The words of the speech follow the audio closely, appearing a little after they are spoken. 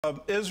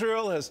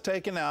Israel has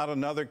taken out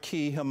another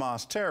key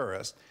Hamas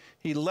terrorist.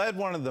 He led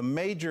one of the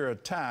major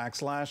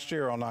attacks last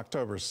year on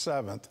October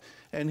 7th,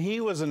 and he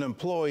was an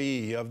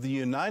employee of the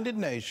United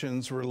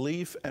Nations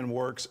Relief and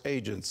Works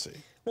Agency.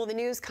 Well, the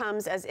news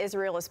comes as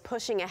Israel is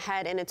pushing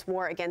ahead in its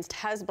war against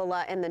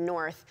Hezbollah in the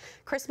north.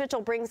 Chris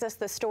Mitchell brings us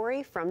the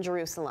story from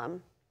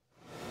Jerusalem.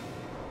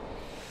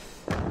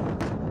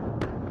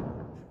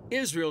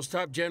 Israel's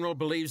top general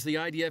believes the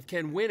IDF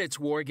can win its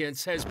war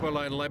against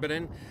Hezbollah in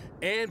Lebanon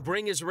and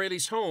bring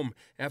Israelis home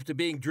after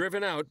being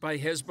driven out by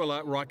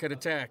Hezbollah rocket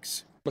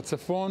attacks. In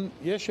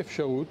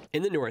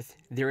the north,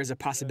 there is a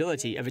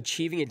possibility of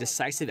achieving a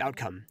decisive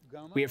outcome.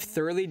 We have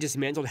thoroughly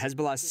dismantled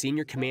Hezbollah's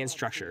senior command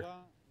structure.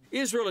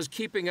 Israel is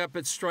keeping up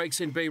its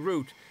strikes in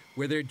Beirut,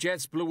 where their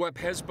jets blew up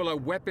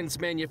Hezbollah weapons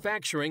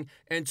manufacturing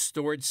and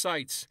storage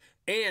sites.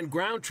 And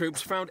ground troops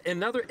found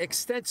another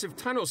extensive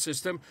tunnel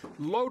system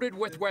loaded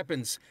with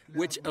weapons,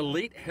 which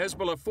elite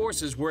Hezbollah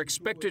forces were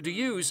expected to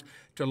use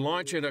to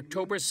launch an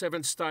October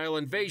 7th-style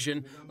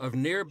invasion of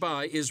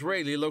nearby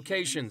Israeli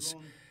locations.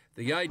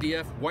 The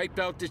IDF wiped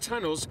out the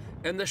tunnels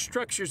and the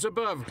structures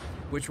above,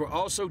 which were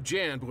also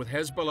jammed with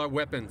Hezbollah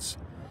weapons.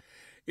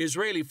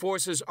 Israeli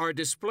forces are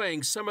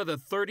displaying some of the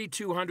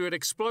 3,200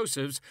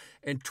 explosives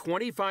and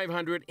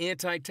 2,500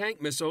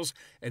 anti-tank missiles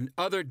and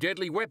other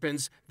deadly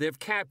weapons they've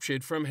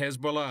captured from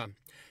Hezbollah.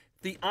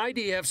 The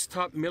IDF's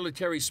top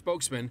military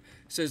spokesman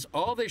says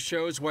all this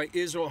shows why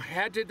Israel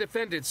had to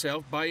defend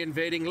itself by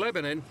invading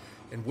Lebanon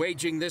and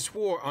waging this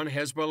war on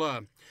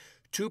Hezbollah,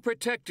 to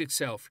protect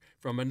itself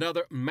from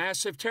another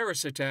massive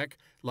terrorist attack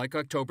like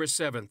October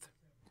 7th.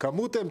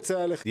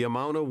 The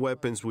amount of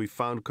weapons we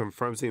found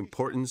confirms the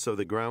importance of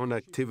the ground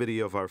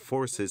activity of our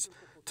forces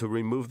to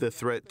remove the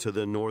threat to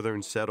the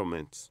northern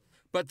settlements.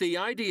 But the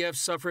IDF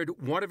suffered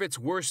one of its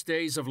worst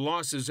days of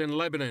losses in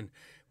Lebanon,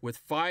 with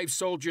 5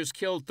 soldiers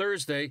killed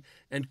Thursday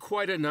and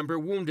quite a number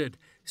wounded,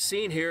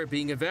 seen here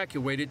being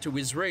evacuated to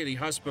Israeli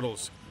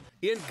hospitals.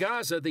 In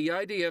Gaza, the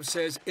IDF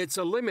says it's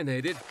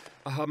eliminated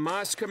a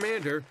Hamas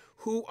commander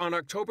who on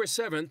October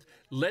 7th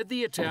led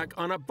the attack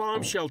on a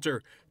bomb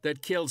shelter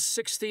that killed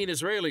 16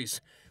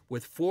 Israelis,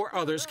 with 4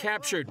 others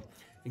captured,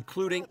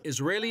 including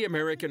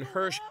Israeli-American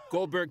Hirsch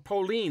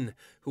Goldberg-Polin,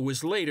 who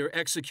was later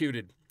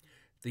executed.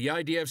 The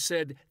IDF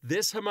said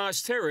this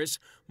Hamas terrorist,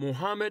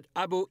 Mohammed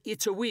Abu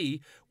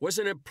Itawi, was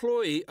an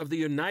employee of the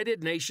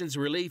United Nations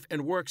Relief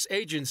and Works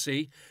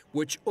Agency,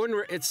 which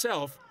UNRWA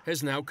itself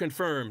has now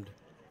confirmed.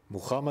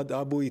 Mohammed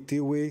Abu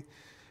Itawi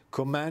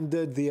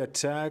commanded the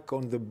attack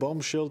on the bomb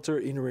shelter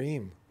in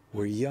Reim,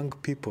 where young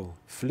people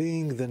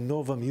fleeing the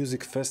Nova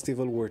Music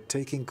Festival were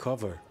taking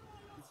cover.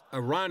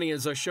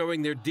 Iranians are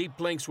showing their deep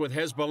links with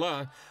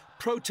Hezbollah,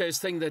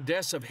 protesting the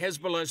deaths of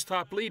Hezbollah's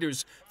top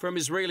leaders from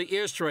Israeli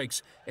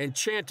airstrikes and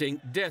chanting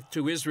death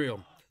to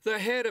Israel. The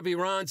head of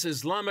Iran's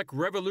Islamic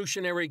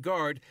Revolutionary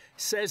Guard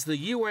says the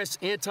U.S.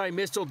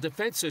 anti-missile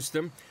defense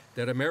system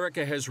that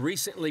America has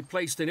recently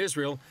placed in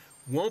Israel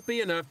won't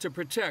be enough to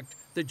protect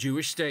the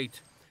Jewish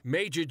state.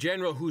 Major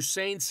General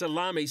Hussein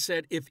Salami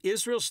said if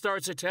Israel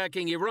starts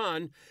attacking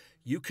Iran,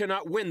 you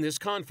cannot win this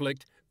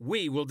conflict.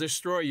 We will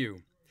destroy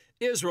you.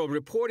 Israel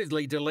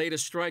reportedly delayed a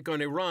strike on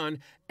Iran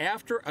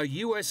after a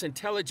U.S.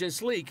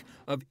 intelligence leak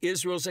of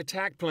Israel's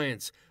attack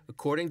plans,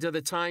 according to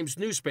the Times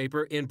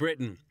newspaper in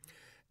Britain.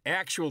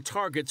 Actual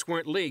targets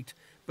weren't leaked,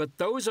 but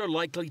those are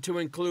likely to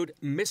include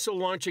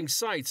missile-launching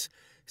sites,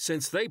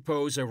 since they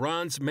pose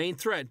Iran's main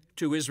threat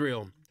to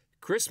Israel.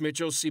 Chris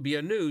Mitchell,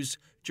 CBN News,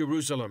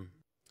 Jerusalem.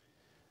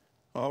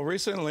 Well,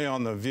 recently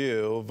on The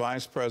View,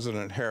 Vice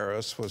President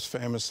Harris was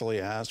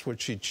famously asked,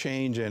 would she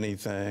change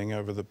anything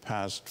over the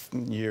past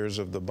years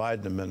of the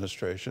Biden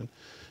administration?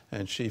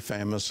 And she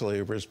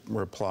famously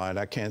replied,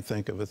 I can't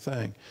think of a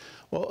thing.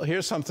 Well,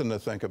 here's something to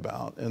think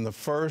about. In the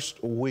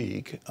first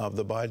week of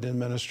the Biden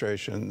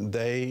administration,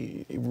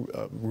 they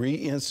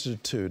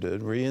reinstated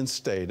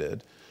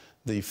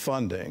the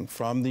funding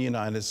from the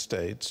United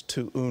States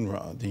to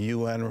UNRWA, the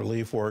UN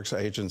Relief Works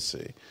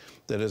Agency,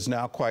 that is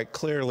now quite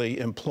clearly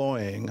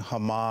employing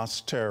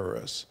Hamas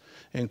terrorists,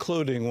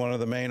 including one of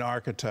the main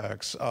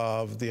architects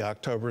of the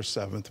October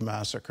 7th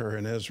massacre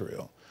in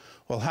Israel.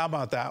 Well, how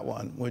about that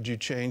one? Would you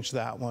change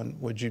that one?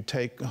 Would you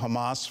take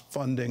Hamas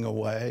funding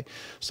away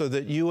so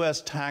that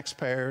U.S.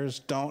 taxpayers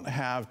don't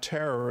have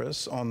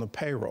terrorists on the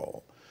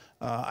payroll?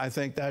 I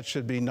think that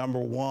should be number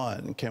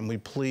one. Can we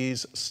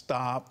please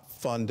stop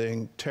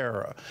funding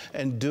terror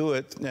and do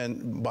it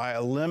by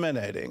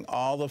eliminating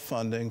all the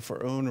funding for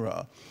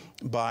UNRWA,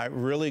 by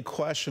really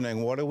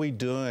questioning what are we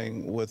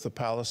doing with the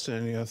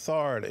Palestinian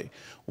Authority?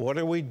 What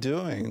are we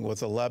doing with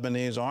the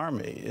Lebanese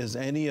army? Is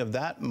any of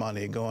that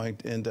money going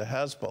into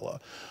Hezbollah?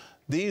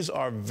 These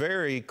are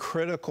very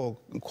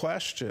critical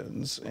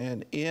questions,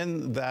 and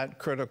in that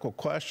critical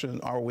question,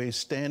 are we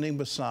standing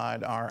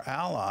beside our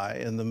ally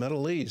in the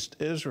Middle East,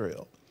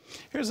 Israel?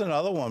 Here's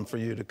another one for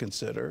you to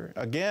consider.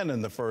 Again,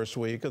 in the first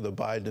week of the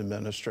Biden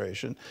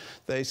administration,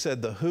 they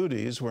said the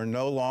Houthis were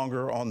no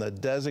longer on the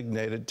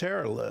designated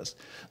terror list.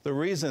 The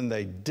reason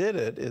they did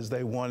it is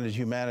they wanted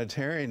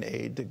humanitarian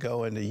aid to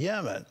go into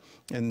Yemen,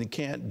 and you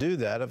can't do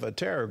that if a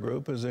terror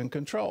group is in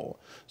control.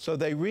 So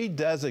they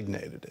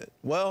redesignated it.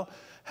 Well,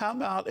 how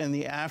about in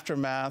the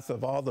aftermath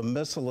of all the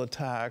missile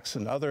attacks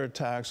and other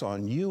attacks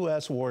on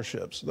U.S.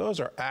 warships? Those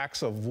are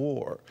acts of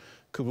war.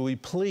 Could we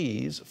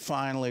please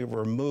finally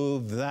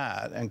remove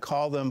that and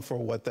call them for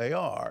what they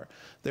are?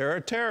 They're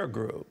a terror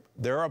group.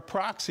 They're a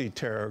proxy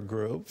terror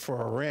group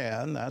for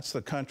Iran. That's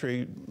the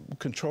country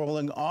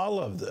controlling all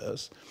of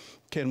this.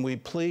 Can we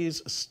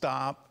please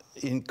stop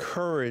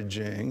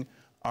encouraging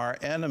our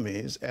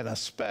enemies, and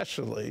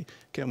especially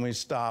can we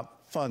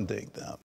stop funding them?